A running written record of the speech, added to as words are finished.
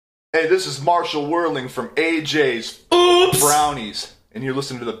Hey, this is Marshall Whirling from AJ's Brownies, and you're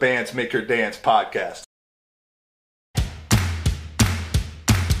listening to the Bands Make Her Dance podcast.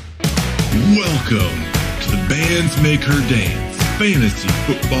 Welcome to the Bands Make Her Dance Fantasy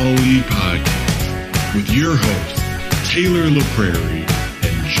Football League podcast with your hosts, Taylor LaPrairie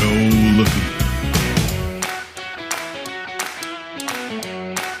and Joe LaFever.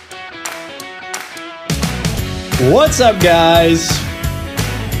 What's up, guys?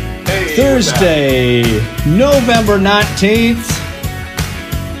 Hey, Thursday, November 19th,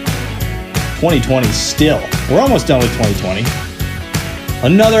 2020 still. We're almost done with 2020.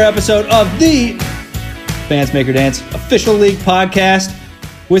 Another episode of the Bands Make Her Dance official league podcast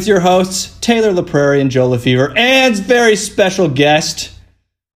with your hosts, Taylor LaPrairie and Joe LaFever, and very special guest,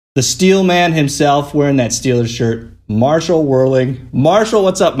 the Steel Man himself, wearing that Steelers shirt, Marshall Whirling. Marshall,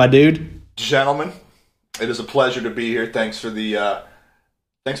 what's up, my dude? Gentlemen, it is a pleasure to be here.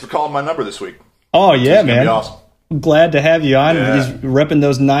 Thanks for calling my number this week. Oh, yeah, it's man. Be awesome. Glad to have you on. Yeah. He's repping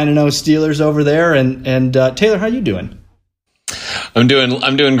those 9-0 Steelers over there. And Taylor, how you doing? I'm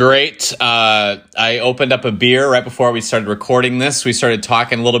doing great. I opened up a beer right before we started recording this. We started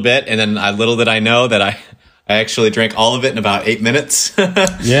talking a little bit, and then little did I know that I actually drank all of it in about 8 minutes.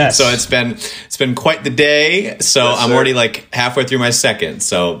 Yes. So it's been quite the day. So Yes, I'm sir. already like halfway through my second.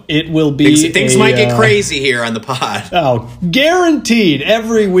 So It will be things might get crazy here on the pod. Oh, guaranteed.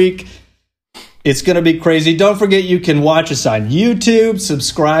 Every week, it's going to be crazy. Don't forget you can watch us on YouTube,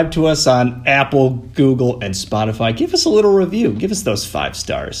 subscribe to us on Apple, Google, and Spotify. Give us a little review. Give us those 5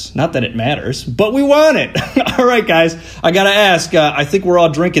 stars. Not that it matters, but we want it. All right, guys. I got to ask. I think we're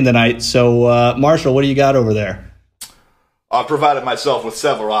all drinking tonight. So, Marshall, what do you got over there? I've provided myself with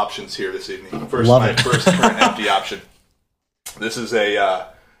several options here this evening. First, Love my it. first current empty option. This is a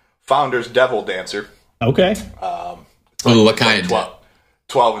Founder's Devil Dancer. Okay. Ooh, what kind?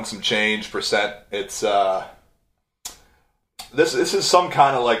 12 and some change percent. It's this is some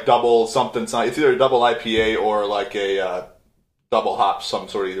kind of like double something. It's either a double IPA or like a double hop, some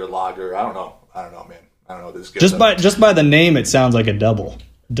sort of either lager. I don't know, man. I don't know what this gives. Just by the name, it sounds like a double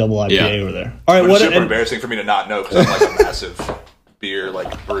IPA Yeah. over there. All right. It's What? super and- embarrassing for me to not know because I'm like a massive beer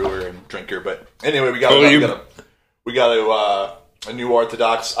like brewer and drinker. But anyway, we got a New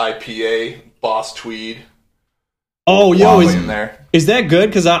Orthodox IPA, Boss Tweed. Oh, yo, Lolly in there. is that good?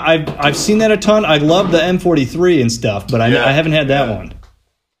 Because I've seen that a ton. I love the M43 and stuff, but Yeah, I haven't had that yeah. one.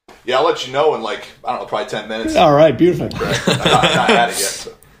 Yeah, I'll let you know in like I don't know, probably 10 minutes. All right, beautiful. I've not had it yet.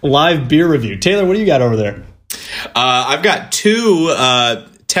 So. Live beer review. Taylor, what do you got over there? I've got 2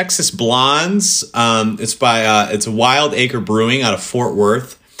 Texas Blondes. It's Wild Acre Brewing out of Fort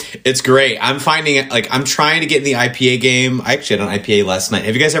Worth. It's great. I'm finding it like I'm trying to get in the IPA game. I actually had an IPA last night.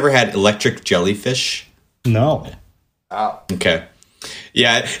 Have you guys ever had Electric Jellyfish? No. Wow. Okay.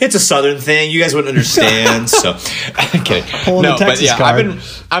 Yeah, it's a Southern thing. You guys wouldn't understand. So, okay. Pulling the Texas card.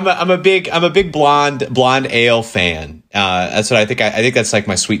 I'm a big blonde ale fan. That's what I think. I think that's like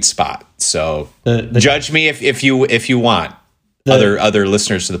my sweet spot. So, judge me if you want. Other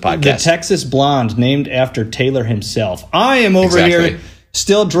listeners to the podcast. The Texas Blonde, named after Taylor himself. I am over Exactly. here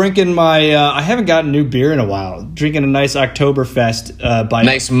still drinking my, I haven't gotten new beer in a while. Drinking a nice Oktoberfest by...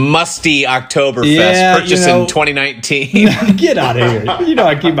 Nice musty Oktoberfest Yeah, purchased in 2019. Get out of here. You know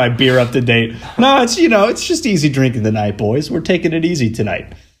I keep my beer up to date. No, it's just easy drinking tonight, boys. We're taking it easy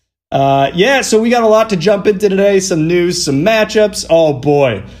tonight. So we got a lot to jump into today. Some news, some matchups. Oh,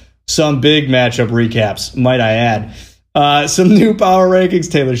 boy. Some big matchup recaps, might I add. Some new power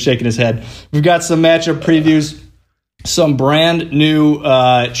rankings. Taylor's shaking his head. We've got some matchup previews. Some brand new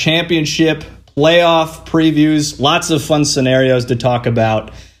championship playoff previews. Lots of fun scenarios to talk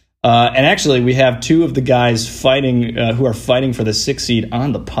about. And actually, we have 2 of the guys fighting who are fighting for the 6th seed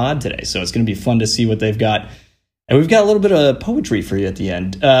on the pod today. So it's going to be fun to see what they've got. And we've got a little bit of poetry for you at the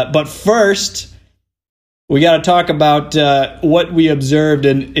end. But first, we got to talk about what we observed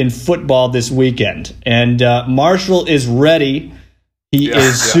in football this weekend. And Marshall is ready. He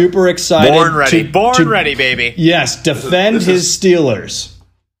is super excited. Born ready, baby. Yes, defend This his Steelers.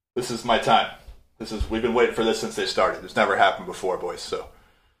 This is my time. We've been waiting for this since they started. It's never happened before, boys. So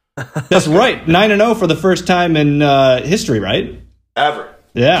That's right. 9-0 for the first time in history, right? ever,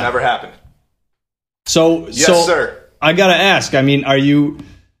 Yeah. never happened. So, Yes, sir. I gotta ask. I mean,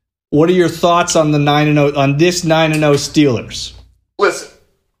 what are your thoughts on the 9-0 on this 9-0 Steelers? Listen,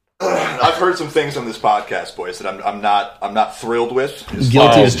 I've heard some things on this podcast, boys, that I'm not thrilled with.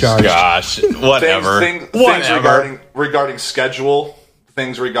 Guilty as charged. Gosh, whatever. Things Whatever. regarding schedule,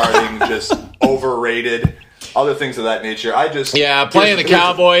 things regarding just overrated, other things of that nature. Playing the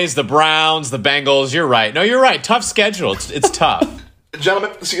Cowboys, the Browns, the Bengals. You're right. No, you're right. Tough schedule. It's tough.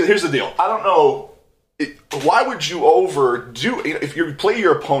 Gentlemen, see, here's the deal. I don't know. Why would you overdo? If you play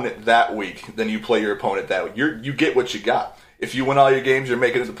your opponent that week, then you play your opponent that week. You get what you got. If you win all your games, you're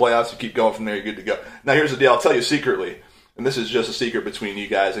making it to the playoffs. You keep going from there. You're good to go. Now, here's the deal. I'll tell you secretly, and this is just a secret between you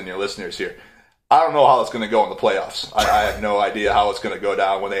guys and your listeners here. I don't know how it's going to go in the playoffs. I have no idea how it's going to go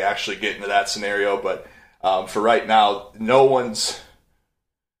down when they actually get into that scenario. But for right now, no one's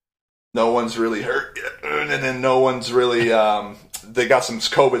really hurt yet, and then no one's really. They got some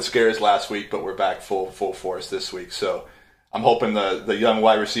COVID scares last week, but we're back full force this week. So I'm hoping the young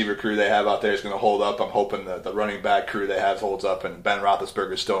wide receiver crew they have out there is going to hold up. I'm hoping the running back crew they have holds up, and Ben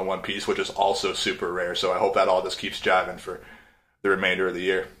Roethlisberger is still in one piece, which is also super rare. So I hope that all just keeps jiving for the remainder of the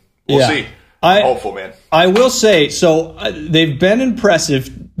year. We'll see. I'm hopeful, man. I will say, so they've been impressive,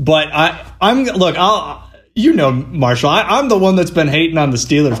 but I'm Marshall, I'm the one that's been hating on the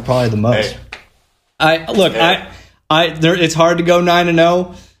Steelers probably the most. It's hard to go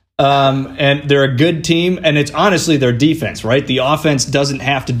 9-0, and they're a good team, and it's honestly their defense, right? The offense doesn't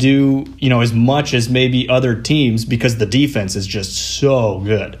have to do as much as maybe other teams because the defense is just so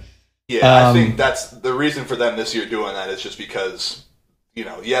good. Yeah, I think that's the reason for them this year doing that is just because. They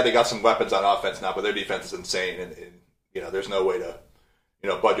got some weapons on offense now, but their defense is insane, and there's no way to,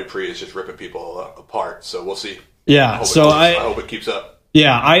 Bud Dupree is just ripping people apart. So we'll see. Yeah, I hope it keeps up.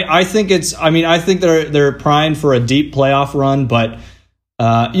 Yeah, I think it's. I mean, I think they're primed for a deep playoff run, but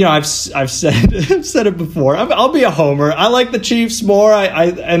I've said it before. I'll be a homer. I like the Chiefs more.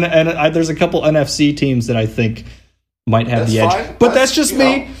 There's a couple NFC teams that I think might have the edge, fine. But that's just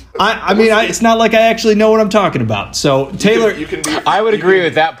me. It's not like I actually know what I'm talking about. So, Taylor, I would agree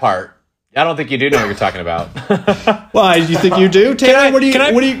with that part. I don't think you do know what you're talking about. Why? Do you think you do, Taylor?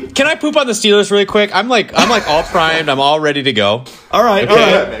 Can I poop on the Steelers really quick? I'm like all primed. I'm all ready to go. All right, okay. All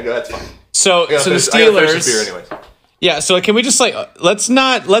right, man. Go ahead. It's fine. So the Steelers. Yeah. So can we just let's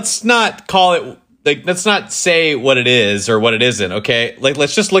not call it let's not say what it is or what it isn't. Okay.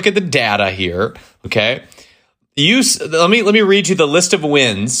 Let's just look at the data here. Okay. Let me read you the list of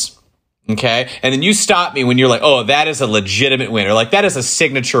wins, okay? And then you stop me when you're like, oh, that is a legitimate win, or that is a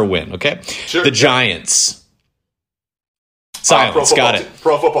signature win, okay? Sure. The Giants. Silence, got it.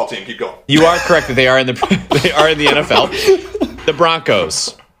 Pro football team, keep going. You are correct that they are in the NFL. The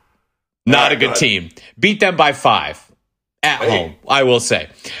Broncos, not a good team. Beat them by 5 at home, I will say.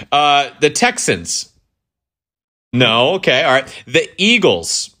 The Texans, no, okay, all right. The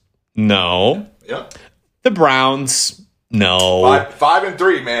Eagles, no. Yeah. The Browns, no.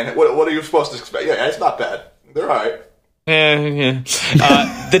 5-3, man. What are you supposed to expect? Yeah, it's not bad. They're all right. Yeah.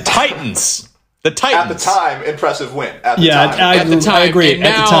 The Titans. At the time, impressive win. At the time. I agree. And now,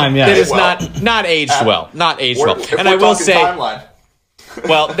 at the time, yeah. It is not aged well. Not aged well. And I will say, timeline.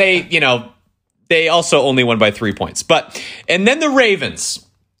 Well, they also only won by 3 points. And then the Ravens.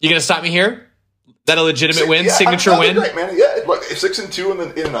 You going to stop me here? That a legitimate win, signature win. Great, man. Yeah, look, 6-2, and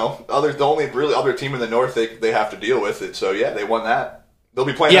then the only really other team in the North they have to deal with it. So yeah, they won that. They'll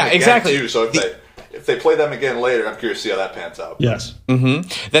be playing them again too. So if they play them again later, I'm curious to see how that pans out. Yes.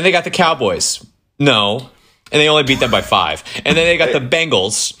 Mm-hmm. Then they got the Cowboys. No, and they only beat them by 5. And then they got the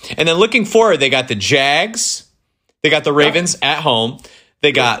Bengals. And then looking forward, they got the Jags. They got the Ravens at home.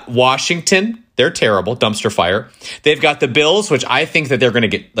 They got Washington. They're terrible. Dumpster fire. They've got the Bills, which I think that they're going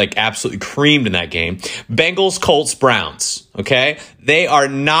to get absolutely creamed in that game. Bengals, Colts, Browns. Okay. They are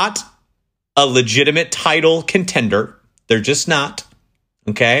not a legitimate title contender. They're just not.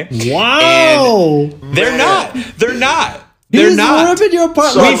 Okay. Wow. And they're not. They're not. They're not. Ripping you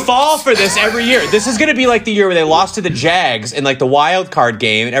apart. We fall for this every year. This is going to be like the year where they lost to the Jags in the wild card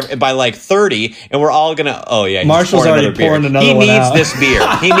game by 30, and we're all going to. Oh yeah, Marshall's already pouring another one out. He needs this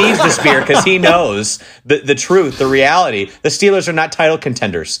beer. He needs this beer because he knows the truth, the reality. The Steelers are not title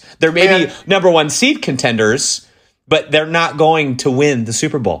contenders. They're maybe number 1 seed contenders, but they're not going to win the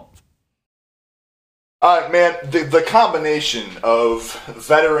Super Bowl. Man, the combination of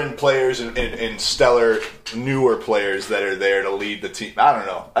veteran players and stellar newer players that are there to lead the team, I don't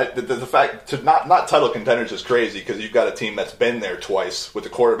know. The fact to not title contenders is crazy because you've got a team that's been there twice with a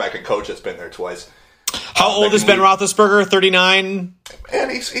quarterback and coach that's been there twice. How old is Ben Roethlisberger? 39?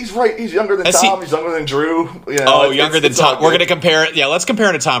 And he's right. He's younger than Tom. He's younger than Drew. Younger than Tom. We're going to compare it. Yeah, let's compare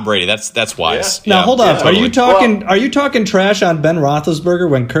it to Tom Brady. That's wise. Yeah. Now hold on. Totally. Are you talking trash on Ben Roethlisberger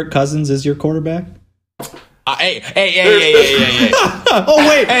when Kirk Cousins is your quarterback? Hey. Oh,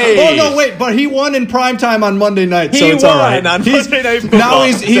 wait. Hey. Oh, no, wait. But he won in primetime on Monday night, so it's all right. On Monday Night Football. Now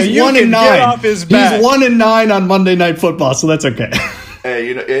he's 1-9. He's 1-9 on Monday Night Football, so that's okay.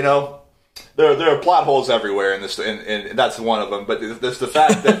 Hey, there are plot holes everywhere in this, and that's one of them. But there's the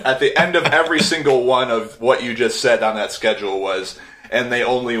fact that at the end of every single one of what you just said on that schedule was, and they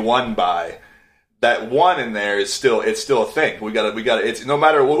only won by. That one in there is still a thing. We got to. It's no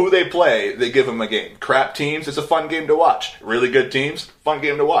matter who they play, they give them a game. Crap teams, it's a fun game to watch. Really good teams, fun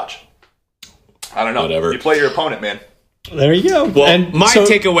game to watch. I don't know. Whatever. You play your opponent, man. There you go. Well, And my so-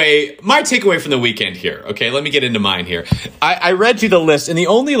 takeaway from the weekend here. Okay, let me get into mine here. I read you the list, and the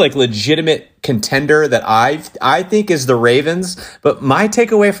only like legitimate contender that I think is the Ravens. But my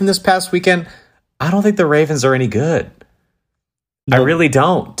takeaway from this past weekend, I don't think the Ravens are any good. I really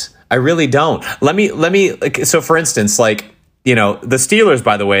don't. Let me. So, for instance, like, you know, the Steelers,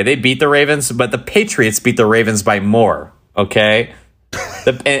 by the way, they beat the Ravens, but the Patriots beat the Ravens by more. Okay,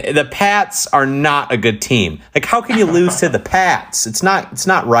 the Pats are not a good team. Like, how can you lose to the Pats? It's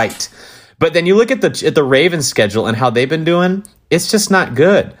not right. But then you look at the Ravens schedule and how they've been doing. It's just not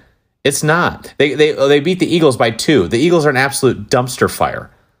good. It's not. They beat the Eagles by 2. The Eagles are an absolute dumpster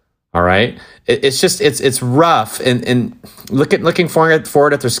fire. All right, it's rough, and looking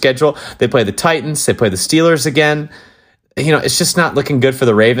forward at their schedule. They play the Titans, they play the Steelers again. You know, it's just not looking good for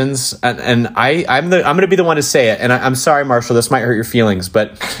the Ravens. And I'm going to be the one to say it. And I'm sorry, Marshall, this might hurt your feelings,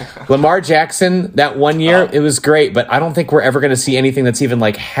 but Lamar Jackson that one year it was great, but I don't think we're ever going to see anything that's even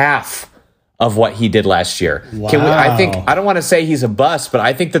like half of what he did last year. Wow. I don't want to say he's a bust, but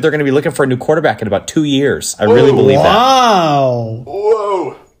I think that they're going to be looking for a new quarterback in about 2 years. I really believe that. Wow.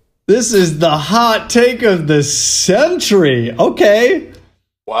 Whoa. This is the hot take of the century. Okay.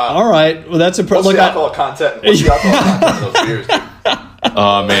 Wow. All right. Well, that's a What's the alcohol content? What's the alcohol content of those beers, dude?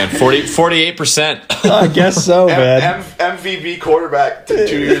 Oh man, 48%. I guess so, man. MVB quarterback 2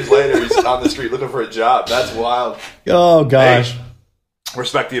 years later, he's on the street looking for a job. That's wild. Oh gosh. Hey,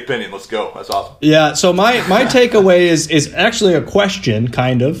 respect the opinion. Let's go. That's awesome. Yeah. So my takeaway is actually a question,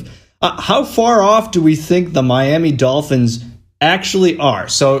 kind of. How far off do we think the Miami Dolphins actually are?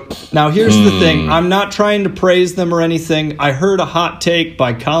 So now here's the thing. I'm not trying to praise them or anything. I heard a hot take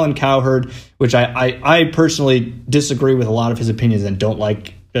by Colin Cowherd, which I personally disagree with a lot of his opinions and don't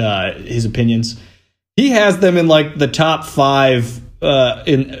like his opinions. He has them in like the top 5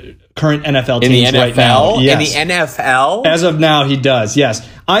 in current NFL teams right now. Yes. In the NFL? As of now, he does, yes.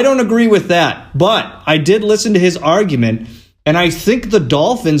 I don't agree with that, but I did listen to his argument, and I think the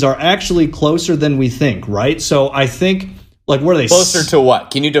Dolphins are actually closer than we think, right? So I think, like, what are they? Closer to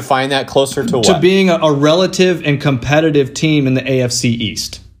what? Can you define that? Closer to what? To being a relative and competitive team in the AFC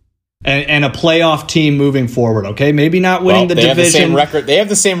East. And a playoff team moving forward, okay? Maybe not winning the division. Have the same record. They have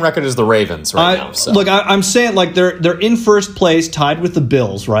the same record as the Ravens right now. So. Look, I'm saying, like, they're in first place, tied with the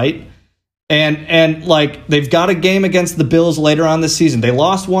Bills, right? And like, they've got a game against the Bills later on this season. They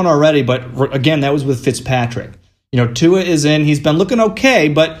lost one already, but again, that was with Fitzpatrick. You know, Tua is in. He's been looking okay,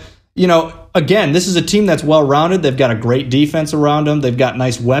 but, you know, again, this is a team that's well-rounded. They've got a great defense around them. They've got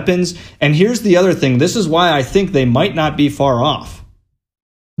nice weapons. And here's the other thing. This is why I think they might not be far off.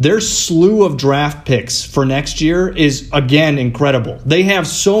 Their slew of draft picks for next year is, again, incredible. They have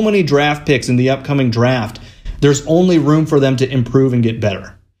so many draft picks in the upcoming draft. There's only room for them to improve and get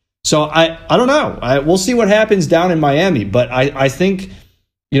better. So I don't know. We'll see what happens down in Miami. But I think,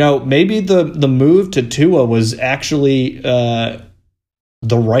 you know, maybe the move to Tua was actually the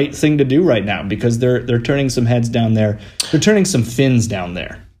right thing to do right now, because they're turning some heads down there. They're turning some fins down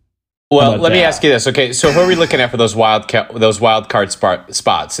there. Well, let me ask you this. Okay, so who are we looking at for those wild card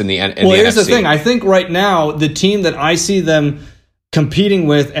spots in the NFC? Well, here's the thing. I think right now the team that I see them competing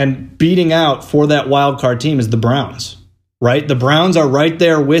with and beating out for that wild card team is the Browns. Right? The Browns are right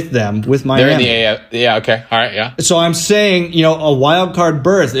there with them, with Miami. They're in the yeah, okay. All right, yeah. So I'm saying, you know, a wild card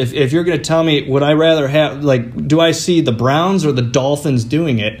berth, if you're going to tell me, would I rather have, like, do I see the Browns or the Dolphins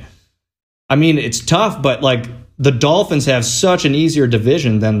doing it? I mean, it's tough, but, like, the Dolphins have such an easier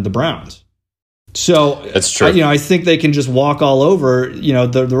division than the Browns. So, that's true. I think they can just walk all over, you know,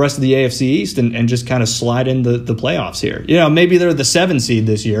 the rest of the AFC East and just kind of slide in the playoffs here. You know, maybe they're the 7 seed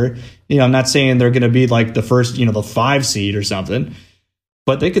this year. You know, I'm not saying they're going to be like the first, you know, the 5 seed or something,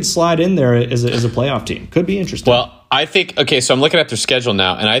 but they could slide in there as a playoff team. Could be interesting. Well, I think, okay, so I'm looking at their schedule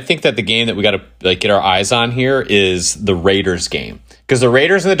now, and I think that the game that we got to like get our eyes on here is the Raiders game. Because the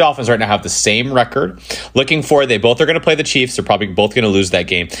Raiders and the Dolphins right now have the same record. Looking forward, they both are going to play the Chiefs. They're probably both going to lose that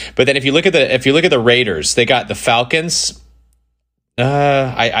game. But then if you look at the Raiders, they got the Falcons.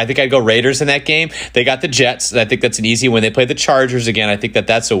 I think I'd go Raiders in that game. They got the Jets. I think that's an easy win. They play the Chargers again. I think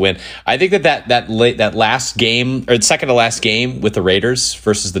that's a win. I think that last game, or second to last game with the Raiders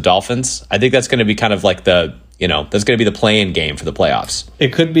versus the Dolphins, I think that's going to be kind of like that's going to be the play-in game for the playoffs.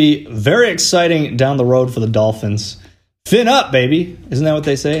 It could be very exciting down the road for the Dolphins. Fin up, baby. Isn't that what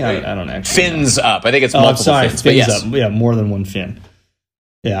they say? I don't actually Fins know. Up. I think it's multiple fins. But yes. Up. Yeah, more than one fin.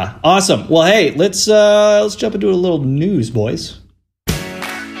 Yeah, awesome. Well, hey, let's jump into a little news, boys.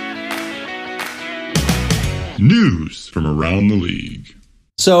 News from around the league.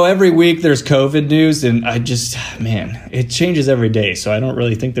 So every week there's COVID news, and it changes every day. So I don't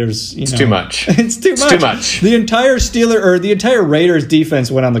really think there's, It's too much. It's too much. The entire Raiders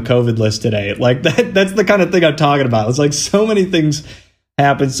defense went on the COVID list today. Like that's the kind of thing I'm talking about. It's like so many things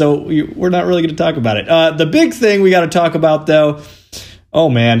happen, so we're not really going to talk about it. The big thing we got to talk about, though, oh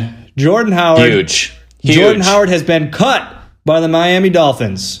man, Jordan Howard. Huge. Jordan Howard has been cut by the Miami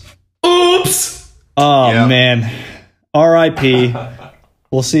Dolphins. Oops. Oh man, R.I.P.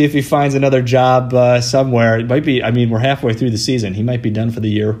 We'll see if he finds another job somewhere. It might be. I mean, we're halfway through the season. He might be done for the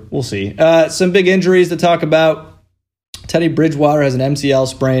year. We'll see. Some big injuries to talk about. Teddy Bridgewater has an MCL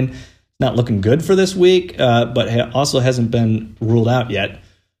sprain. Not looking good for this week, but also hasn't been ruled out yet.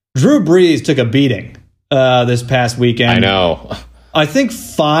 Drew Brees took a beating this past weekend. I know. I think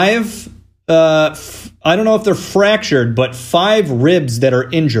 5. I don't know if they're fractured, but 5 ribs that are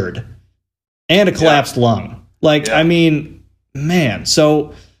injured and a collapsed lung. I mean. Man,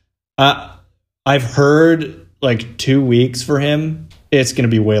 so I've heard like 2 weeks for him. It's going to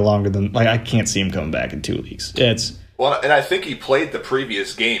be way longer than I can't see him coming back in 2 weeks. And I think he played the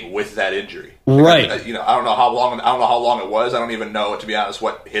previous game with that injury. Right. I don't know how long it was. I don't even know, to be honest,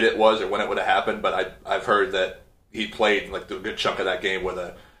 what hit it was or when it would have happened. But I've heard that he played like a good chunk of that game with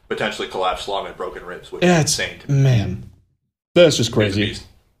a potentially collapsed lung and broken ribs, which is insane. Man, that's just crazy.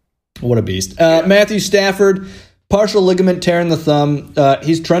 What a beast. Matthew Stafford. Partial ligament tear in the thumb.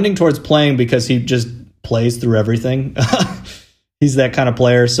 He's trending towards playing because he just plays through everything. He's that kind of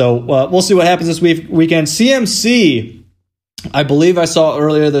player. So we'll see what happens this weekend. CMC, I believe I saw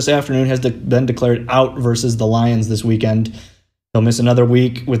earlier this afternoon, has been declared out versus the Lions this weekend. He'll miss another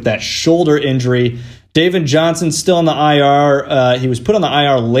week with that shoulder injury. David Johnson still on the IR. He was put on the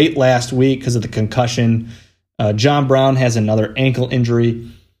IR late last week because of the concussion. John Brown has another ankle injury.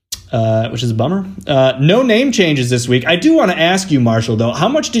 Which is a bummer. No name changes this week. I do want to ask you, Marshall, though, how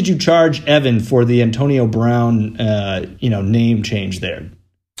much did you charge Evan for the Antonio Brown, name change there?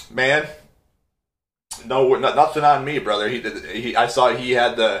 Man, no, nothing on me, brother. I saw he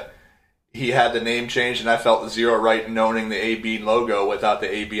had the name change, and I felt zero right in owning the AB logo without the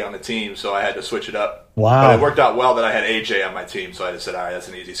AB on the team, so I had to switch it up. Wow! But it worked out well that I had AJ on my team, so I just said, "All right, that's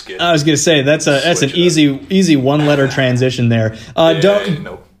an easy skid." I was going to say that's an easy one-letter transition there.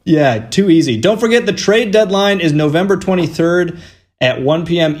 Yeah, too easy. Don't forget the trade deadline is November 23rd at 1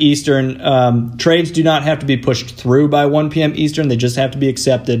 p.m. Eastern. Trades do not have to be pushed through by 1 p.m. Eastern. They just have to be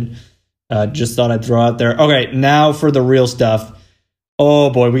accepted. Just thought I'd throw out there. Okay, now for the real stuff.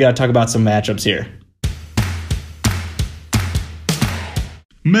 Oh, boy, we got to talk about some matchups here.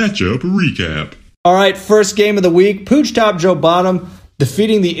 Matchup recap. All right, first game of the week. Pooch Top Joe Bottom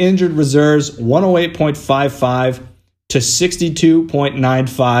defeating the injured reserves 108.55 to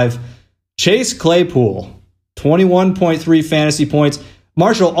 62.95. Chase Claypool, 21.3 fantasy points.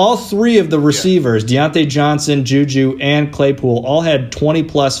 Marshall, all 3 of the receivers, Deontay Johnson, Juju, and Claypool, all had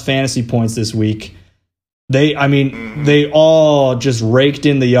 20-plus fantasy points this week. They all just raked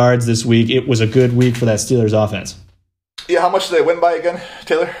in the yards this week. It was a good week for that Steelers offense. Yeah, how much did they win by again,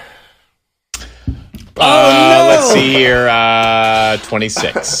 Taylor? Let's see here,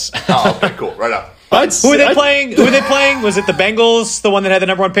 26. Oh, okay, cool. Right on. Who are they playing? Was it the Bengals, the one that had the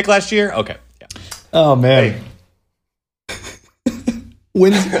number 1 pick last year? Okay. Yeah. Oh, man.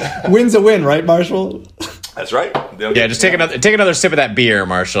 Wins a win, right, Marshall? That's right. Yeah, just take another sip of that beer,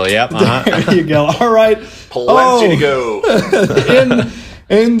 Marshall. Yep. There you go. All right. Plenty to go.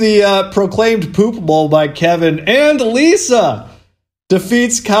 in the proclaimed Poop Bowl by Kevin, and Lisa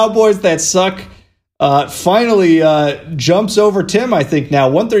defeats Cowboys that suck. Finally jumps over Tim, I think, now.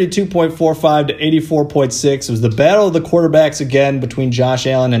 132.45 to 84.6. It was the battle of the quarterbacks again between Josh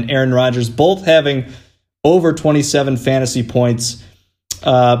Allen and Aaron Rodgers, both having over 27 fantasy points.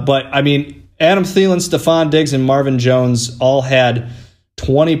 But, I mean, Adam Thielen, Stephon Diggs, and Marvin Jones all had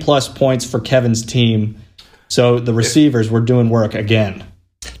 20-plus points for Kevin's team. So the receivers were doing work again.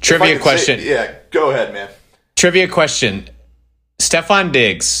 Trivia question. Go ahead, man. Trivia question. Stephon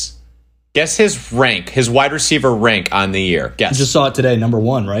Diggs, guess his rank, his wide receiver rank on the year. Guess. I just saw it today, number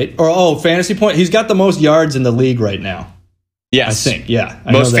 1, right? Fantasy point. He's got the most yards in the league right now. Yes. I think, yeah.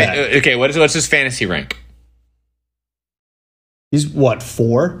 I know that. Okay, what's his fantasy rank? He's what,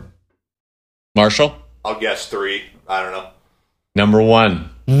 4? Marshall? I'll guess 3. I don't know. Number 1.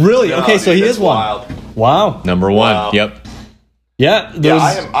 Really? No, okay, so he is wild. 1. Wow. Number 1. Wow. Yep. Yeah.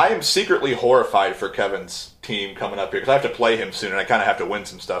 I am secretly horrified for Kevin's team coming up here because I have to play him soon and I kind of have to win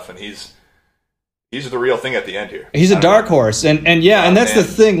some stuff, and he's the real thing at the end here. He's a dark horse, and that's the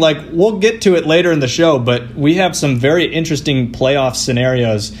thing. Like, we'll get to it later in the show, but we have some very interesting playoff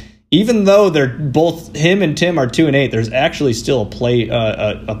scenarios even though they're both, him and Tim are 2-8, there's actually still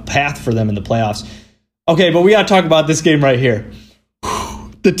a path for them in the playoffs. Okay, but we got to talk about this game right here.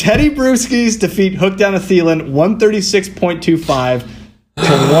 The Teddy Brewskis defeat Hook Down to Thielen 136.25 to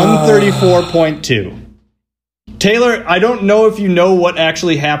 134.2. Taylor, I don't know if you know what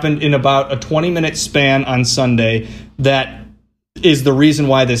actually happened in about a 20-minute span on Sunday that is the reason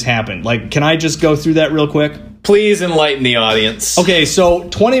why this happened. Like, can I just go through that real quick? Please enlighten the audience. Okay, so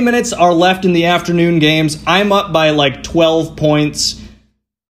 20 minutes are left in the afternoon games. I'm up by like 12 points.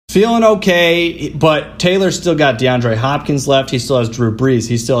 Feeling okay, but Taylor still got DeAndre Hopkins left. He still has Drew Brees.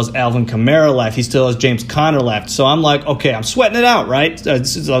 He still has Alvin Kamara left. He still has James Conner left. So I'm like, okay, I'm sweating it out, right?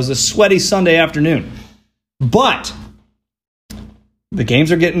 It was a sweaty Sunday afternoon. But the games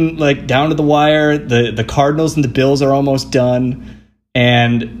are getting like down to the wire. The Cardinals and the Bills are almost done.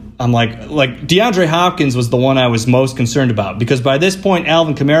 And I'm like DeAndre Hopkins was the one I was most concerned about because by this point,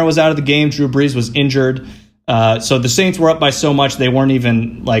 Alvin Kamara was out of the game. Drew Brees was injured. So the Saints were up by so much they weren't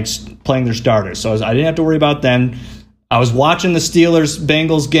even like playing their starters. So I didn't have to worry about them. I was watching the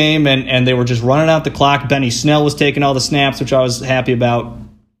Steelers-Bengals game, and they were just running out the clock. Benny Snell was taking all the snaps, which I was happy about.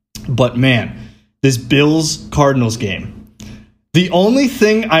 But, man, this Bills-Cardinals game, the only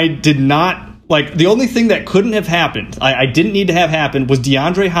thing I did not like, the only thing that couldn't have happened, I didn't need to have happen, was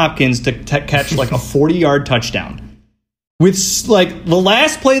DeAndre Hopkins to catch like a 40-yard touchdown. With like the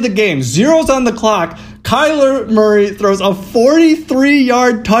last play of the game, zeros on the clock, Kyler Murray throws a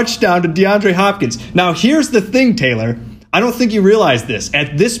 43-yard touchdown to DeAndre Hopkins. Now, here's the thing, Taylor. I don't think you realize this.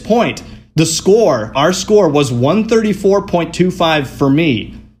 At this point, our score was 134.25 for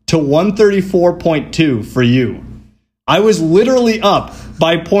me to 134.2 for you. I was literally up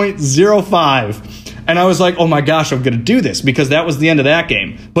by 0.05, and I was like, oh my gosh, I'm going to do this because that was the end of that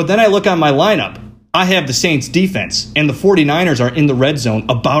game. But then I look on my lineup. I have the Saints defense, and the 49ers are in the red zone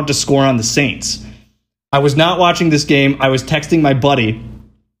about to score on the Saints. I was not watching this game. I was texting my buddy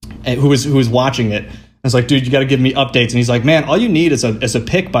who was watching it. I was like, dude, you got to give me updates. And he's like, man, all you need is a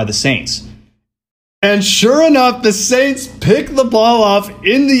pick by the Saints. And sure enough, the Saints pick the ball off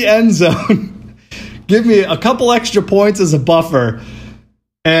in the end zone. Give me a couple extra points as a buffer.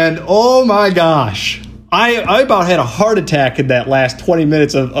 And oh my gosh. I about had a heart attack in that last 20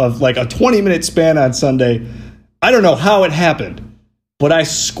 minutes of like a 20-minute span on Sunday. I don't know how it happened, but I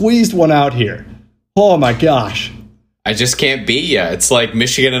squeezed one out here. Oh, my gosh. I just can't beat you. It's like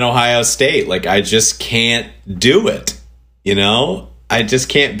Michigan and Ohio State. Like, I just can't do it. You know? I just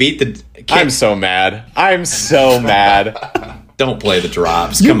can't beat the... I'm so mad. I'm so mad. Don't play the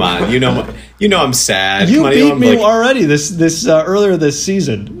drops. Come on. You know I'm sad. You Come on, beat me already this earlier this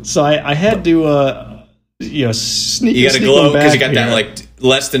season, so I had to... sneak. You got to glow because you got that like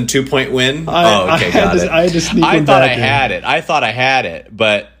less than 2-point win. I had to sneak. I thought I had it,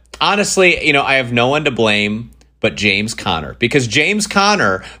 but honestly, I have no one to blame but James Conner because James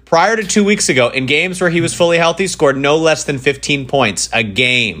Conner, prior to 2 weeks ago, in games where he was fully healthy, scored no less than 15 points a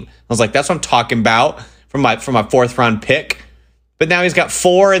game. I was like, that's what I'm talking about from my fourth round pick. But now he's got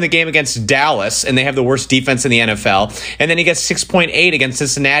 4 in the game against Dallas, and they have the worst defense in the NFL. And then he gets 6.8 against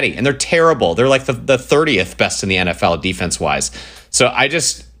Cincinnati, and they're terrible. They're like the 30th best in the NFL defense-wise. So I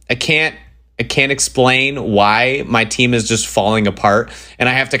can't explain why my team is just falling apart, and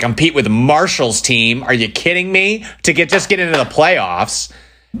I have to compete with Marshall's team. Are you kidding me? To get into the playoffs.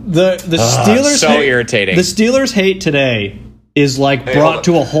 The Steelers so irritating. The Steelers hate today is like brought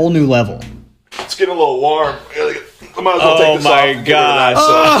to a whole new level. It's getting a little warm. I might as well take this off. Oh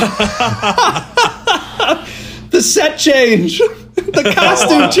my gosh. The set change. The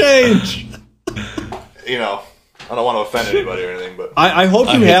costume change. I don't want to offend anybody or anything, but I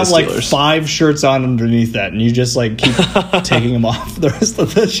hope you have like 5 shirts on underneath that and you just like keep taking them off the rest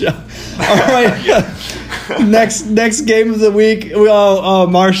of the show. All right. Next game of the week.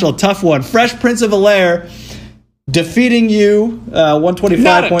 Marshall, tough one. Fresh Prince of Bel-Air defeating you 125.05.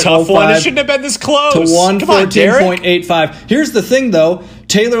 Not a tough one. It shouldn't have been this close. To 114.85. Here's the thing, though.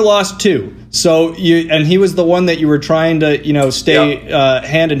 Taylor lost 2. So he was the one that you were trying to stay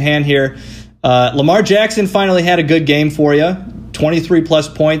hand in hand here. Lamar Jackson finally had a good game for you, 23 plus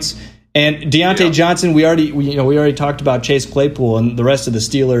points. And Deontay Johnson, we already talked about Chase Claypool and the rest of the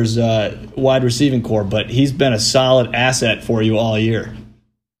Steelers' wide receiving core, but he's been a solid asset for you all year.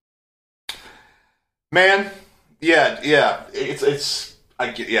 Man. Yeah,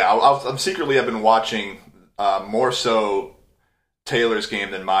 I'm secretly I've been watching more so Taylor's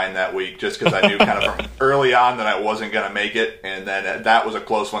game than mine that week, just because I knew kind of from early on that I wasn't going to make it, and then that was a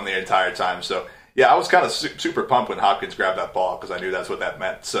close one the entire time. So yeah, I was kind of super pumped when Hopkins grabbed that ball because I knew that's what that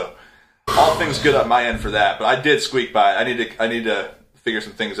meant. So all things good on my end for that, but I did squeak by. I need to figure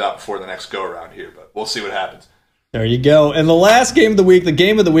some things out before the next go around here. But we'll see what happens. There you go. And the last game of the week, the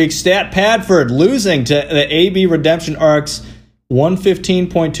game of the week, Stat Padford losing to the AB Redemption Arcs,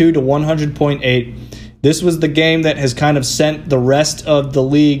 115.2 to 100.8. This was the game that has kind of sent the rest of the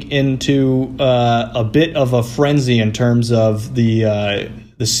league into a bit of a frenzy in terms of the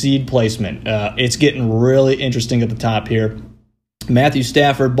seed placement. It's getting really interesting at the top here. Matthew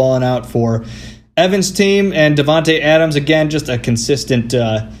Stafford balling out for Evan's team, and Devontae Adams, again, just a consistent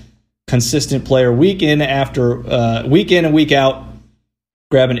player week in and week out,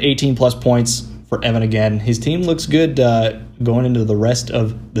 grabbing 18-plus points for Evan again. His team looks good going into the rest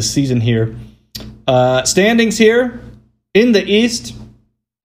of the season here. Standings here in the East,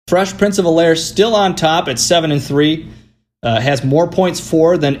 Fresh Prince of Alaire still on top at 7-3, has more points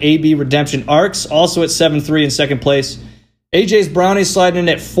for than AB Redemption Arcs, also at 7-3 in second place. AJ's Brownies sliding in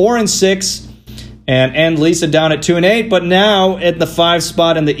at 4-6, and Lisa down at 2-8. But now at the 5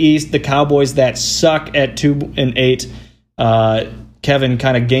 spot in the East, the Cowboys that suck at 2-8. Kevin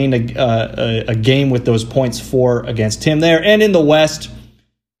kind of gained a game with those points for against him there. And in the West,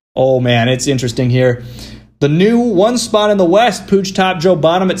 oh man, it's interesting here. The new 1 spot in the West, Pooch Top Joe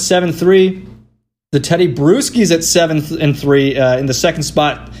Bottom at 7-3. The Teddy Brewskis at 7-3 in the second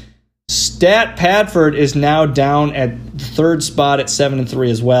spot. Stat Padford is now down at the 3rd spot at 7-3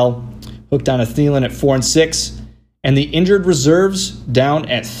 as well. Hooked on a Thielen at 4-6. And the injured reserves down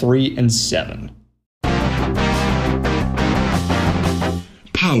at 3-7.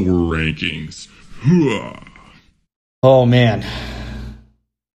 Power Rankings. Hooah. Oh man.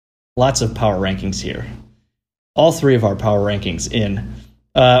 Lots of power rankings here. All 3 of our power rankings in.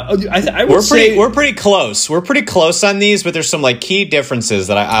 I would say we're pretty close. We're pretty close on these, but there's some like key differences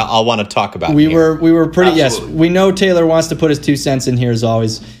that I'll want to talk about. We were pretty. Absolutely. Yes, we know Taylor wants to put his 2 cents in here as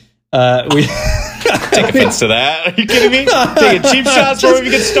always. We take offense to that. Are you kidding me? Taking cheap shots before we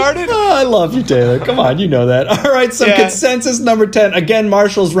get started. Oh, I love you, Taylor. Come on, you know that. All right, so consensus number 10. Again,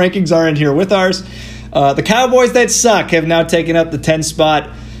 Marshall's rankings are in here with ours. The Cowboys that suck have now taken up the 10 spot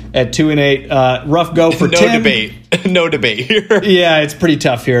at 2-8. Rough go for Tim. No debate here. Yeah, it's pretty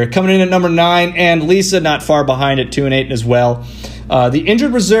tough here. Coming in at number 9, and Lisa not far behind at 2-8 as well. The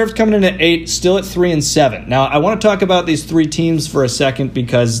injured reserves coming in at 8, still at 3-7. Now, I want to talk about these 3 teams for a second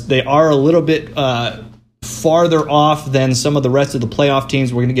because they are a little bit farther off than some of the rest of the playoff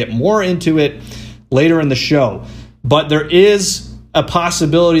teams. We're going to get more into it later in the show. But there is a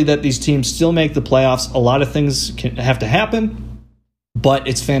possibility that these teams still make the playoffs. A lot of things have to happen, but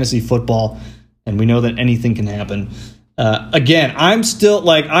it's fantasy football, and we know that anything can happen. Again, I'm still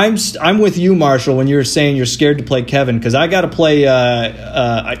like I'm with you, Marshall, when you're saying you're scared to play Kevin because I got to play. Do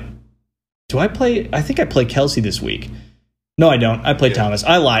I play? I think I play Kelsey this week. No, I don't. I play Thomas.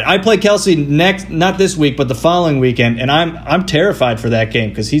 I lied. I play Kelsey not this week, but the following weekend, and I'm terrified for that game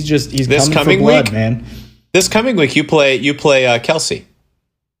because he's coming for blood, man. This coming week, you play Kelsey.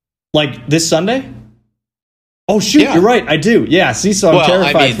 Like this Sunday? Oh shoot, You're right. I do. Yeah. See, so I'm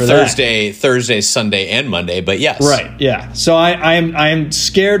terrified for Thursday, Sunday, and Monday. But yes, right. Yeah. So I am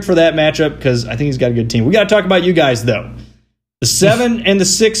scared for that matchup because I think he's got a good team. We got to talk about you guys though. The 7 and the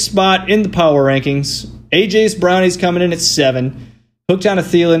 6 spot in the power rankings. AJ's Brownies coming in at 7. Hooked on a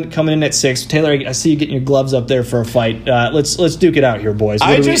Thielen coming in at 6. Taylor, I see you getting your gloves up there for a fight. Let's duke it out here, boys.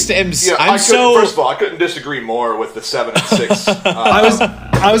 First of all, I couldn't disagree more with the 7 and 6.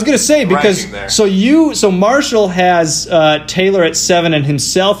 I was going to say because so Marshall has Taylor at 7 and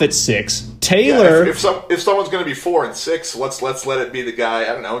himself at 6. Taylor, if someone's going to be 4 and 6, let's let it be the guy. I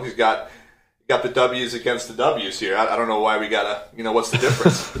don't know. He's got the W's against the W's here. I don't know why we gotta. What's the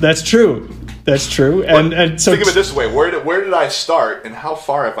difference? That's true. And so think of it this way: where did I start, and how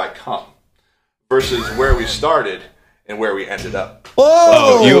far have I come, versus where we started and where we ended up.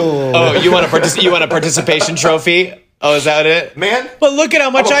 You want a participation trophy? Oh, is that it, man? But look at how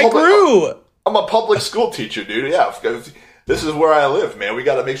much I grew. I'm a public school teacher, dude. Yeah, because this is where I live, man. We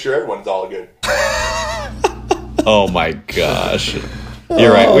got to make sure everyone's all good. Oh my gosh.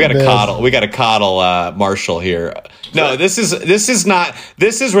 You're right. We got to coddle Marshall here. No, this is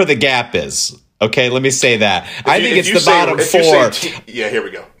where the gap is. Okay, let me say that. I think it's the bottom 4. Here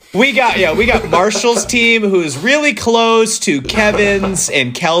we go. We got Marshall's team, who's really close to Kevin's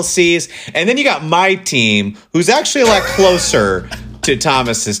and Kelsey's, and then you got my team, who's actually a lot closer to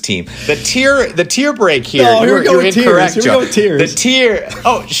Thomas's team. The tier break here. No, you're incorrect, Joe. The tier.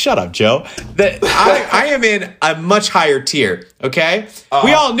 Oh, shut up, Joe. I am in a much higher tier. Okay,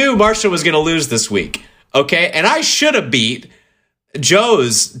 we all knew Marshall was going to lose this week. Okay, and I should have beat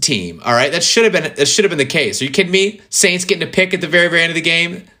Joe's team. All right, that should have been the case. Are you kidding me? Saints getting a pick at the very, very end of the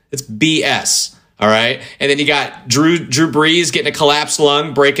game. It's BS. All right. And then you got Drew Brees getting a collapsed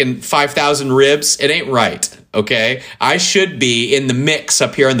lung, breaking 5,000 ribs. It ain't right. Okay. I should be in the mix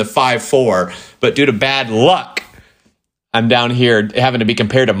up here in the 5-4, but due to bad luck, I'm down here having to be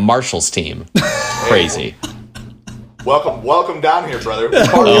compared to Marshall's team. Crazy. Welcome down here, brother.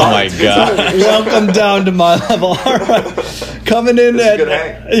 Oh my God. Welcome down to my level. All right. Coming in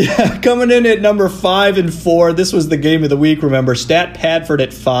at number 5 and 4. This was the game of the week. Remember, Stat Padford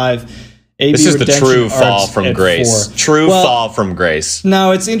at 5. AB This is the Redemption true fall Arts from at grace. 4. True Well, fall from grace.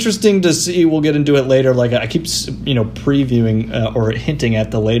 Now it's interesting to see. We'll get into it later. Like I keep, previewing or hinting at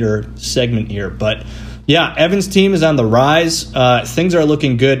the later segment here, but yeah, Evan's team is on the rise. Things are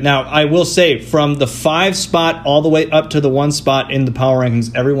looking good. Now I will say, from the 5 spot all the way up to the 1 spot in the power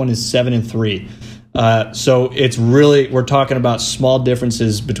rankings, everyone is 7-3. So it's really, we're talking about small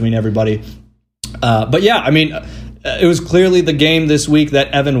differences between everybody. But yeah, I mean, it was clearly the game this week that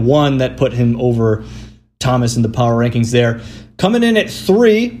Evan won that put him over Thomas in the power rankings there. Coming in at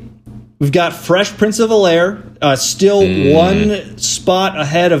 3, we've got Fresh Prince of Bel-Air, still 1 spot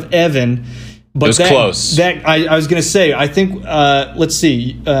ahead of Evan. But It was close. I was going to say, I think, let's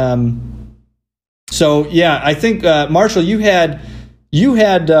see. So, yeah, I think, Marshall, you had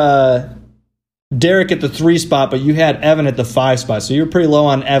Derek at the 3 spot, but you had Evan at the 5 spot. So you were pretty low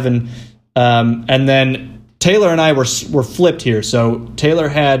on Evan. And then Taylor and I were flipped here. So Taylor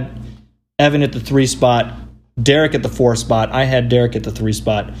had Evan at the 3 spot, Derek at the 4 spot. I had Derek at the 3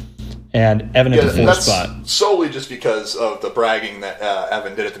 spot, and Evan at the 4 spot. Solely just because of the bragging that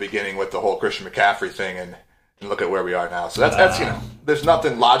Evan did at the beginning with the whole Christian McCaffrey thing, and look at where we are now. So that's there's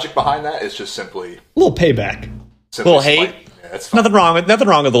nothing logic behind that. It's just simply A little payback. Little hate. Yeah, it's fine. Nothing wrong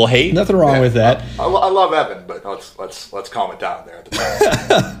with a little hate. Nothing wrong with that. I love Evan, but let's calm it down there at the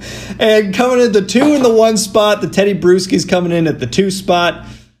time. And coming in the 2 and the 1 spot, the Teddy Brewskis coming in at the 2 spot,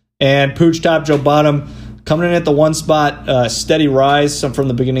 and Pooch Top Joe Bottom coming in at the 1 spot. Steady rise from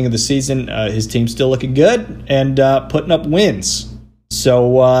the beginning of the season. His team's still looking good and putting up wins.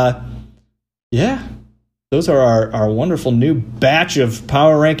 So yeah, those are our wonderful new batch of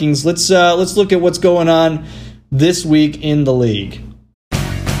power rankings. Let's look at what's going on this week in the league.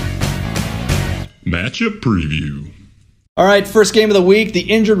 Matchup preview. All right, first game of the week, the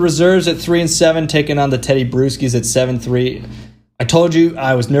injured reserves at 3-7 taking on the Teddy Brewskis at 7-3. I told you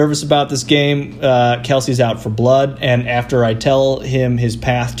I was nervous about this game. Kelsey's out for blood, and after I tell him his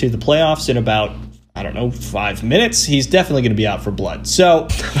path to the playoffs in about, 5 minutes, he's definitely going to be out for blood. So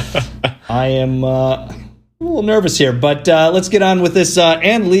I am a little nervous here, but let's get on with this.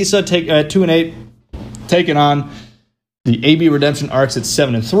 And Lisa take 2-8, taking on the AB Redemption Arcs at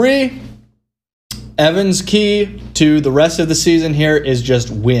 7-3. Evan's key to the rest of the season here is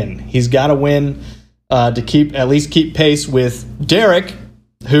just win. He's got to win to at least keep pace with Derek,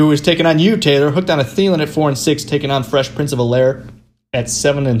 who is taking on you, Taylor. Hooked on a Thielen at 4-6, taking on Fresh Prince of Bel-Air at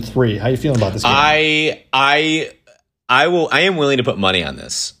 7-3. How you feeling about this game? I am willing to put money on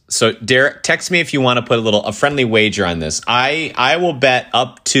this. So Derek, text me if you want to put a friendly wager on this. I will bet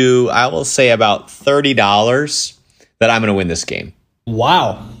up to, I will say about $30 that I'm going to win this game.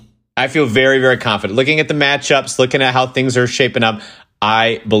 Wow. I feel very, very confident. Looking at the matchups, looking at how things are shaping up,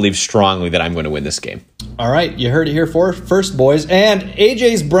 I believe strongly that I'm going to win this game. All right, you heard it here first, boys. And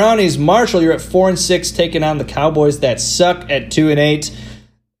AJ's Brownies, Marshall, you're at 4-6, taking on the Cowboys that suck at 2-8.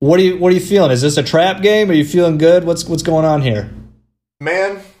 What are you feeling? Is this a trap game? Are you feeling good? What's going on here?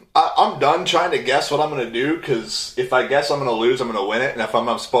 Man, I'm done trying to guess what I'm going to do, because if I guess I'm going to lose, I'm going to win it, and if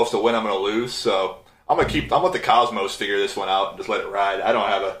I'm supposed to win, I'm going to lose. So I'm let the Cosmos figure this one out and just let it ride. I don't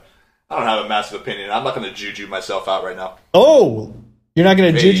have a massive opinion. I'm not going to juju myself out right now. Oh, you're not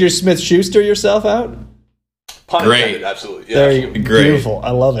going to Juju Smith-Schuster yourself out? Pun Great. intended, absolutely. Yeah, There you absolutely. Great. Beautiful.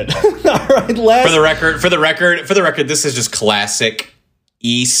 I love it. All right, last. For the record, this is just classic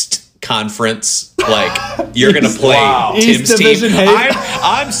East Conference. Like, you're going to play Wow. Tim's East Division team. hate.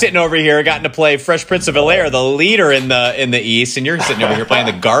 I'm sitting over here, gotten to play Fresh Prince of Bel-Air, the leader in the East, and you're sitting over here playing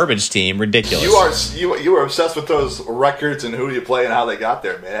the garbage team. Ridiculous. You are obsessed with those records and who you play and how they got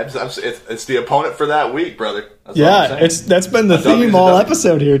there, man. It's the opponent for that week, brother. That's what I'm Yeah, saying. that's been the A W theme is a all W.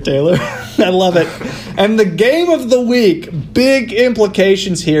 episode here, Taylor. I love it. And the game of the week, big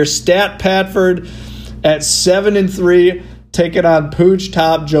implications here. Stat Padford at 7-3, taking on Pooch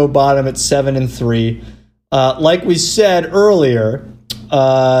Top Joe Bottom at 7-3. Like we said earlier,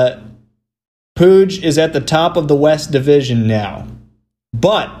 Pooch is at the top of the West Division now.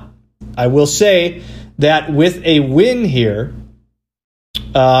 But I will say that with a win here,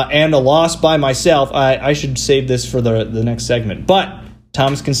 and a loss by myself, I should save this for the next segment. But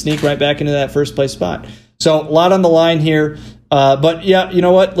Thomas can sneak right back into that first place spot. So a lot on the line here. But yeah, you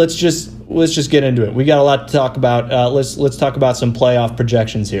know what? let's just get into it. We got a lot to talk about. Let's talk about some playoff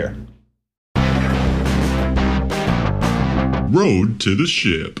projections here. Road to the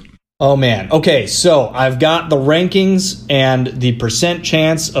ship. Oh, man. Okay, so I've got the rankings and the percent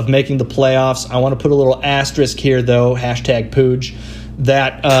chance of making the playoffs. I want to put a little asterisk here, though, #Pooj,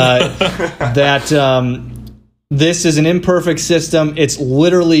 this is an imperfect system. It's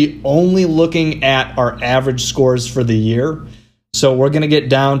literally only looking at our average scores for the year. So we're going to get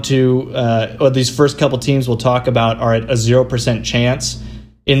down to these first couple teams we'll talk about are at a 0% chance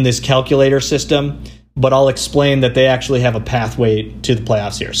in this calculator system. But I'll explain that they actually have a pathway to the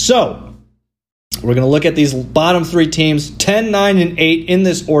playoffs here. So we're going to look at these bottom 3 teams, 10, 9, and 8 in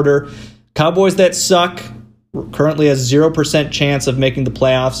this order. Cowboys that suck, currently has 0% chance of making the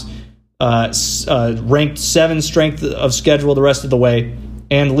playoffs. Ranked 7 strength of schedule the rest of the way.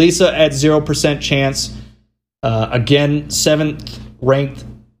 And Lisa at 0% chance. Again, 7th ranked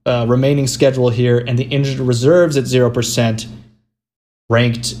remaining schedule here. And the injured reserves at 0%.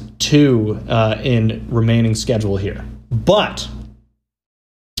 Ranked 2 in remaining schedule here. But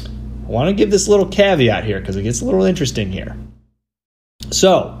I want to give this little caveat here because it gets a little interesting here.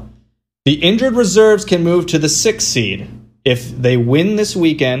 So, the injured reserves can move to the 6th seed if they win this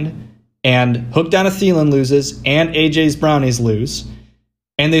weekend and Hook Down a Thielen loses and AJ's Brownies lose,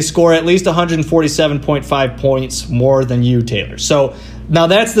 and they score at least 147.5 points more than you, Taylor. So, now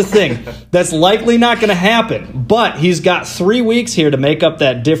that's the thing. That's likely not going to happen, but he's got 3 weeks here to make up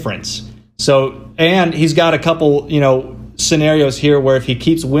that difference. So, and he's got a couple, scenarios here where if he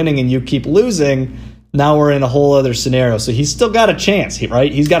keeps winning and you keep losing, now we're in a whole other scenario. So he's still got a chance,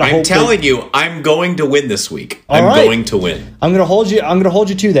 right? He's got a I'm telling you, I'm going to win this week. All I'm right. going to win. I'm going to hold you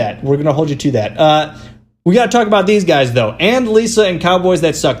to that. We're going to hold you to that. We got to talk about these guys though. And Lisa and Cowboys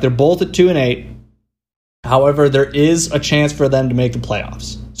that suck. They're both at 2 and 8. However, there is a chance for them to make the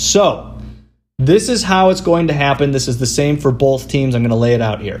playoffs. So, this is how it's going to happen. This is the same for both teams. I'm going to lay it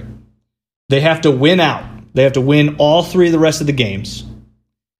out here. They have to win out. They have to win all 3 of the rest of the games.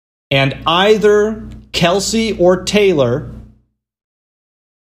 And either Kelsey or Taylor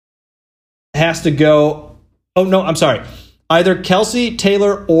has to go... Oh, no, I'm sorry. Either Kelsey,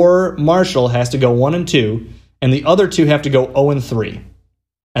 Taylor, or Marshall has to go 1 and 2, and the other 2 have to go 0 and 3.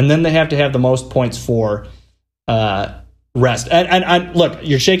 And then they have to have the most points for rest. And look,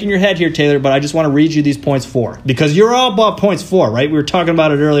 you're shaking your head here, Taylor, but I just want to read you these points for. Because you're all about points for, right? We were talking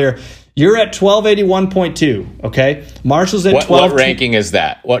about it earlier. You're at 1281.2, okay? Marshall's at 12. What ranking is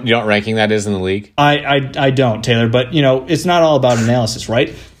that? What ranking that is in the league? I don't, Taylor, but, it's not all about analysis,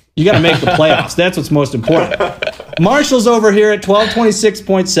 right? You got to make the playoffs. That's what's most important. Marshall's over here at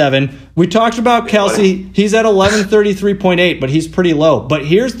 1226.7. We talked about Kelsey. He's at 1133.8, but he's pretty low. But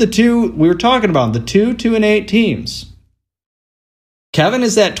here's the 2 we were talking about, the 2 and 8 teams. Kevin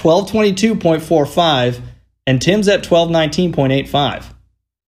is at 1222.45, and Tim's at 1219.85.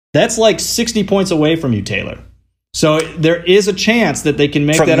 That's like 60 points away from you, Taylor. So there is a chance that they can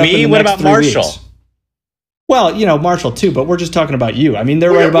make that up in the what next about 3 Marshall? weeks. Well, Marshall too, but we're just talking about you. I mean,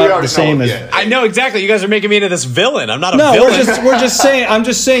 they're right about the same as. I know exactly. You guys are making me into this villain. I'm not a No, villain. we're just saying. I'm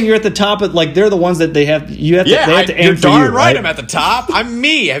just saying you're at the top of they're the ones that they have. You have to. Yeah, they have to aim you're for darn you, right. I'm at the top. I'm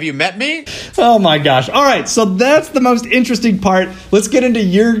me. Have you met me? Oh my gosh! All right, so that's the most interesting part. Let's get into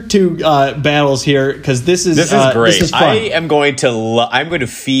your 2 battles here because this is great. This is fun. I am going to I'm going to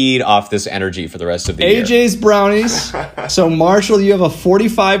feed off this energy for the rest of the year. AJ's Brownies. So Marshall, you have a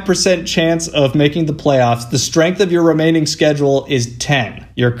 45% chance of making the playoffs. The strength of your remaining schedule is 10.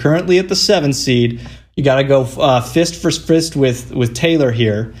 You're currently at the 7th seed. You got to go fist for fist with Taylor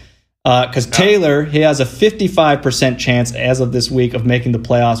here. Because Taylor, he has a 55% chance as of this week of making the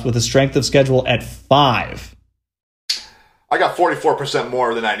playoffs with a strength of schedule at 5. I got 44%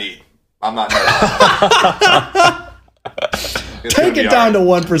 more than I need. I'm not nervous. Take it down to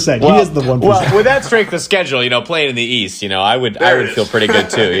 1%. He is the 1%. Well, with that strength of schedule, playing in the East, I would feel pretty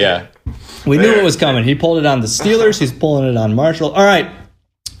good too. Yeah. We knew it was coming. He pulled it on the Steelers. He's pulling it on Marshall. All right.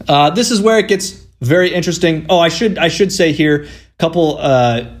 This is where it gets very interesting. Oh, I should say here a couple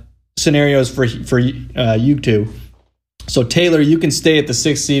scenarios for you 2. So Taylor, you can stay at the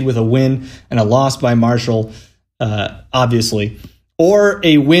 6th seed with a win and a loss by Marshall, obviously, or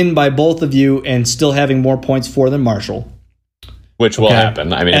a win by both of you and still having more points for than Marshall. Which will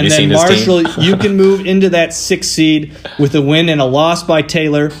happen. I mean, have and you then seen this Marshall, team? you can move into that 6th seed with a win and a loss by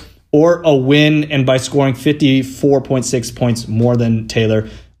Taylor, or a win and by scoring 54.6 points more than Taylor,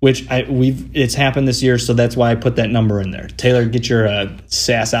 which it's happened this year, so that's why I put that number in there. Taylor, get your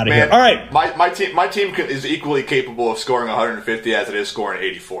sass out of here. All right, my team is equally capable of scoring 150 as it is scoring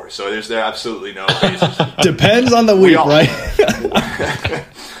 84. So there's absolutely no basis. Depends on the week, right?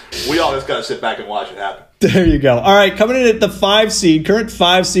 We all just got to sit back and watch it happen. There you go. All right, coming in at the 5 seed. Current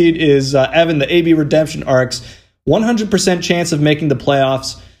 5 seed is Evan, the AB Redemption Arcs. 100% chance of making the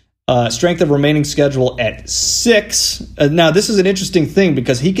playoffs. Strength of remaining schedule at 6. Now, this is an interesting thing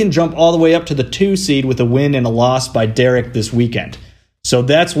because he can jump all the way up to the 2 seed with a win and a loss by Derek this weekend. So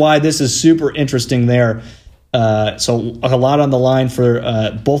that's why this is super interesting there. So a lot on the line for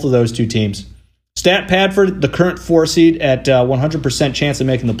both of those two teams. Stat Padford, the current 4 seed at 100% chance of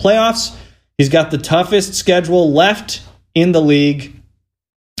making the playoffs. He's got the toughest schedule left in the league.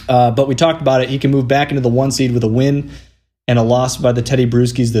 But we talked about it. He can move back into the 1 seed with a win and a loss by the Teddy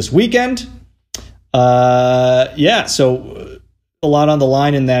Brewskis this weekend. So a lot on the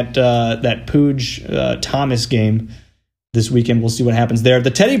line in that Pooj Thomas game this weekend. We'll see what happens there. The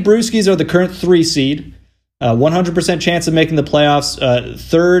Teddy Brewskis are the current 3 seed. 100% chance of making the playoffs.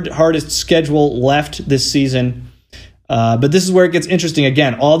 Third hardest schedule left this season. But this is where it gets interesting.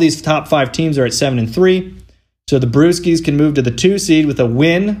 Again, all these top 5 teams are at 7-3. So the Brewskis can move to the 2 seed with a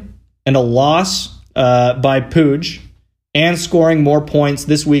win and a loss by Pooj and scoring more points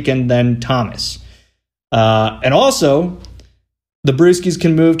this weekend than Thomas. And also, the Brewskis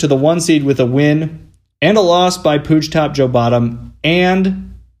can move to the 1 seed with a win and a loss by Pooj Top Joe Bottom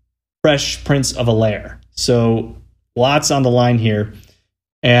and Fresh Prince of Alaire. So lots on the line here.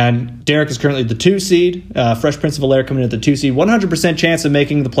 And Derek is currently the 2 seed. Fresh Prince of Alaire coming in at the 2 seed. 100% chance of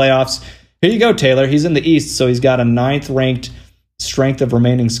making the playoffs. Here you go, Taylor. He's in the East, so he's got a 9th ranked strength of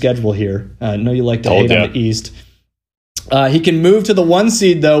remaining schedule here. I know you like to hate on the East. He can move to the 1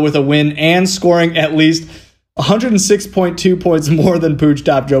 seed, though, with a win and scoring at least 106.2 points more than Pooj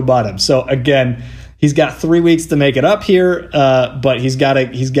Top Joe Bottom. So, again, he's got 3 weeks to make it up here, but he's got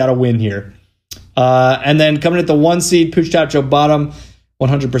to win here. And then coming at the 1 seed, Pooj Top Joe Bottom,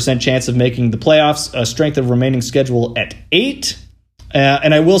 100% chance of making the playoffs. A strength of remaining schedule at 8.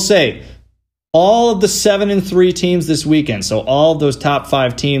 And I will say, all of the 7-3 teams this weekend, so all of those top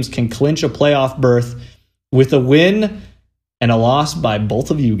 5 teams can clinch a playoff berth with a win and a loss by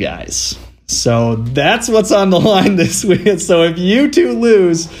both of you guys. So that's what's on the line this weekend. So if you two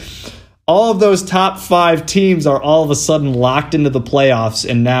lose, all of those top 5 teams are all of a sudden locked into the playoffs,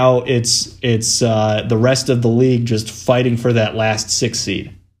 and now it's the rest of the league just fighting for that last 6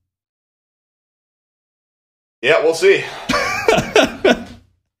 seed. Yeah, we'll see.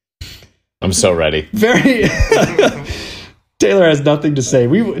 I'm so ready. Very. Taylor has nothing to say.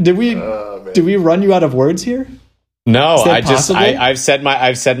 Did we run you out of words here? No, I've said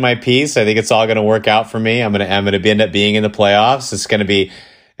my piece. I think it's all going to work out for me. I'm going to end up being in the playoffs. It's going to be,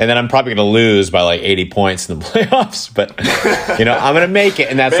 and then I'm probably going to lose by like 80 points in the playoffs. But I'm going to make it,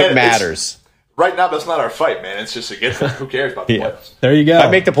 and that's what matters. Right now, that's not our fight, man. It's just to get there. Who cares about the playoffs? There you go. If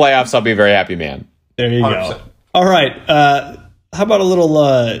I make the playoffs, I'll be a very happy man. There you 100%. go. All right. How about a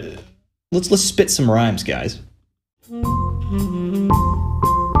little? Let's spit some rhymes, guys.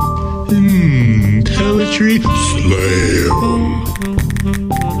 Poetry slam.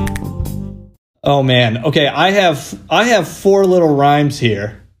 Oh man. Okay, I have 4 little rhymes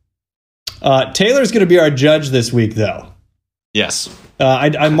here. Taylor's going to be our judge this week, though. Yes.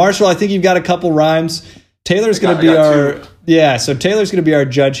 Marshall, I think you've got a couple rhymes. Taylor's going to be our 2. So Taylor's going to be our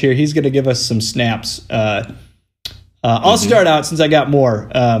judge here. He's going to give us some snaps. I'll start out since I got more.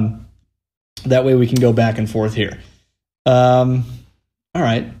 That way we can go back and forth here. All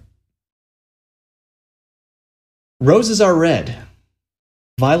right. Roses are red.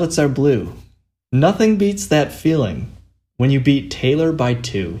 Violets are blue. Nothing beats that feeling when you beat Taylor by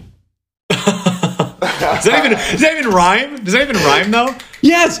 2. Does that even rhyme? Does that even rhyme, though?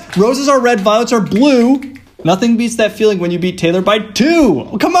 Yes! Roses are red, violets are blue. Nothing beats that feeling when you beat Taylor by 2.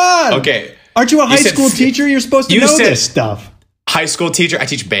 Oh, come on! Okay. Aren't you a high school teacher? You're supposed to know this stuff. High school teacher? I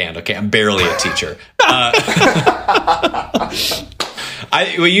teach band. Okay, I'm barely a teacher.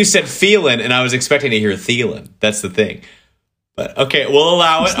 You said feeling, and I was expecting to hear Thielen. That's the thing. But okay, we'll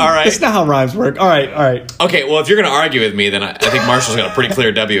allow it. All right. That's not how rhymes work. All right. Okay, well, if you're going to argue with me, then I think Marshall's got a pretty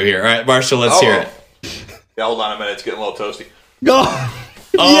clear W here. All right, Marshall, let's hear it. Yeah, hold on a minute. It's getting a little toasty. Go.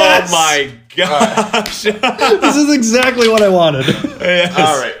 Oh, my gosh. This is exactly what I wanted. Yes.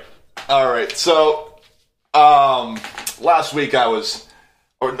 All right. So, last week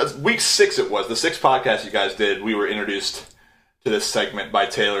week 6 it was, the 6th podcast you guys did, we were introduced to this segment by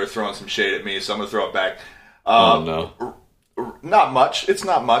Taylor throwing some shade at me, so I'm going to throw it back. Oh, no. Not much. It's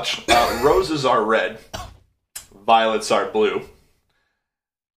not much. Roses are red. Violets are blue.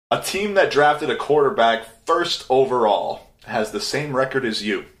 A team that drafted a quarterback first overall has the same record as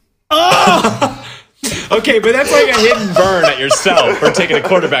you. Oh! Okay, but that's like a hidden burn at yourself for taking a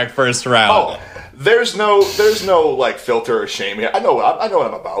quarterback first round. Oh, There's no like filter or shame here. I know what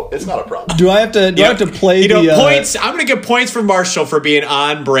I'm about. It's not a problem. Do I have to play points? I'm going to get points for Marshall for being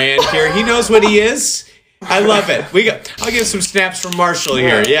on brand here. He knows what he is. I love it. I'll give some snaps from Marshall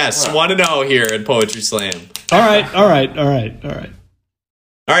here. Right. Yes, 1-0 here at Poetry Slam. All right. All right,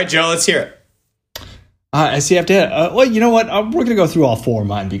 Joe, let's hear it. I see. I have to. Well, you know what? We're going to go through all four of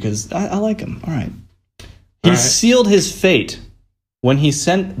mine because I like them. All right. He sealed his fate when he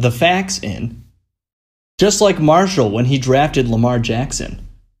sent the fax in, just like Marshall when he drafted Lamar Jackson.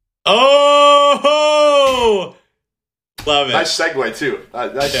 Oh! Love it. Nice segue, too.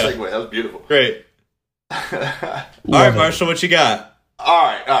 Nice segue. That was beautiful. Great. All right, Marshall, what you got?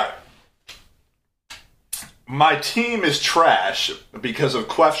 All right. My team is trash because of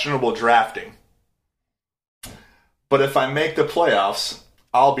questionable drafting. But if I make the playoffs,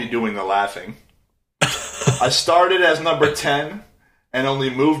 I'll be doing the laughing. I started as number 10 and only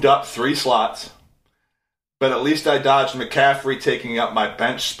moved up 3 slots. But at least I dodged McCaffrey taking up my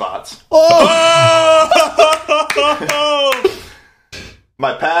bench spots.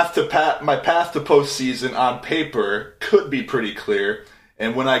 My path to postseason on paper could be pretty clear,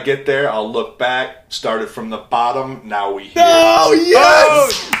 and when I get there, I'll look back. Started from the bottom. Now we here. Oh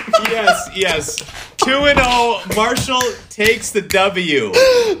yes, yes. 2-0. Marshall takes the W.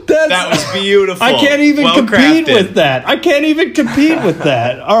 That was beautiful. I can't even compete with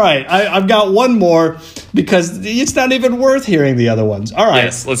that. All right, I've got one more because it's not even worth hearing the other ones. All right,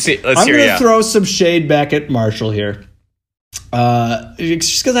 yes. Let's hear. I'm going to throw some shade back at Marshall here. It's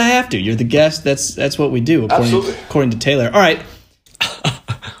just because I have to. You're the guest. That's what we do, according to Taylor. All right.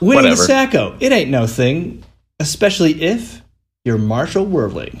 Winning the Sacco. It ain't no thing, especially if you're Marshall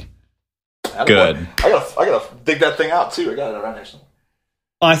Werling. Good. I gotta dig that thing out too. I got it around here somewhere.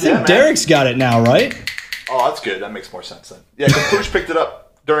 I think Derek's got it now, right? Oh, that's good. That makes more sense then. Yeah, because Pooch picked it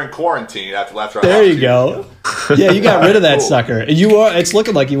up during quarantine after. There you go. Yeah, you got rid of that sucker. It's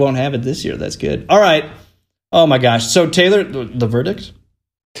looking like you won't have it this year. That's good. All right. Oh my gosh. So Taylor, the verdict?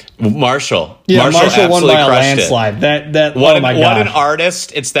 Marshall. Yeah, Marshall won by a landslide. That what oh my gosh. What an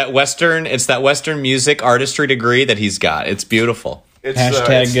artist. It's that Western music artistry degree that he's got. It's beautiful. It's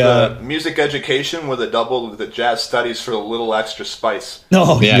the music education with the jazz studies for a little extra spice.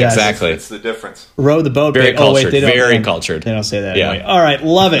 Oh, yeah, exactly. It's the difference. Row the boat. Very cultured. Oh, wait, very cultured. They don't say that anyway. All right,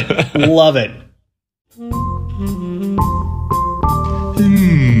 love it. Love it.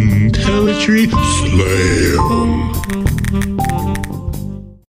 Poetry Slam.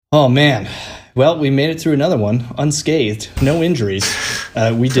 Oh, man. Well, we made it through another one unscathed. No injuries.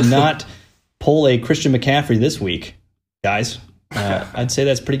 We did not pull a Christian McCaffrey this week, guys. I'd say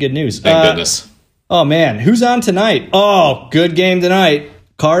that's pretty good news. Thank goodness. Oh, man. Who's on tonight? Oh, good game tonight.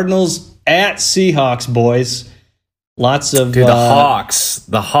 Cardinals at Seahawks, boys. Lots of... Dude,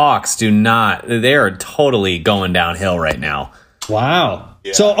 the Hawks do not... They are totally going downhill right now. Wow.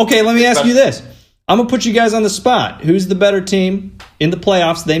 Yeah. So, okay, let me ask you this. I'm going to put you guys on the spot. Who's the better team in the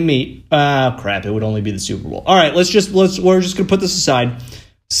playoffs they meet? Crap, it would only be the Super Bowl. All right, we're just going to put this aside.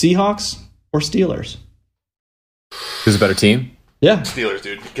 Seahawks or Steelers? Who's a better team? Yeah. Steelers,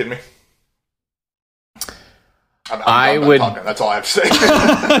 dude. You kidding me? I'm would. Talking. That's all I have to say.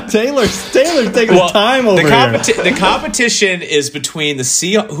 Taylor's taking the time over here. The competition is between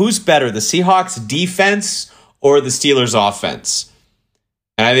who's better, the Seahawks defense or the Steelers offense?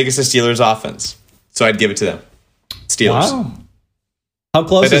 And I think it's the Steelers offense. So I'd give it to them. Steelers. Wow. How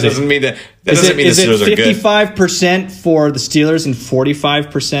close is it? That doesn't mean the Steelers are good. Is it 55% for the Steelers and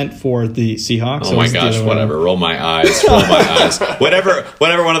 45% for the Seahawks? Oh my gosh, whatever. Roll my eyes.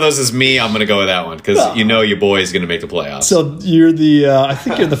 Whatever one of those is me, I'm going to go with that one because you know your boy is going to make the playoffs. So you're I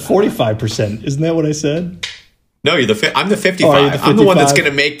think you're the 45%. Isn't that what I said? No, I'm the 55. Oh, the 55. I'm the one that's going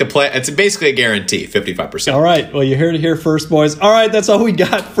to make the play. It's basically a guarantee, 55%. All right. Well, you heard it here first, boys. All right, that's all we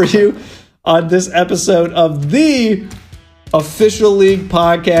got for you on this episode of the Official League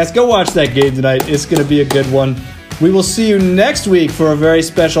Podcast. Go watch that game tonight. It's going to be a good one. We will see you next week for a very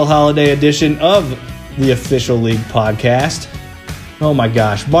special holiday edition of the Official League Podcast. Oh my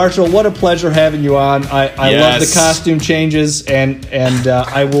gosh, Marshall, what a pleasure having you on. I love the costume changes, and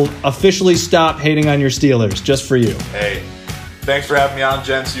I will officially stop hating on your Steelers just for you. Hey, thanks for having me on,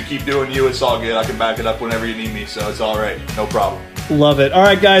 gents. You keep doing you. It's all good. I can back it up whenever you need me, so it's all right. No problem. Love it. All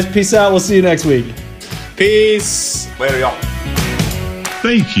right, guys, peace out. We'll see you next week. Peace. Later, y'all.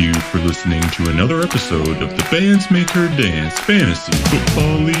 Thank you for listening to another episode of the Bands Make Her Dance Fantasy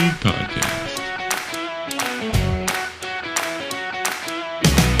Football League Podcast.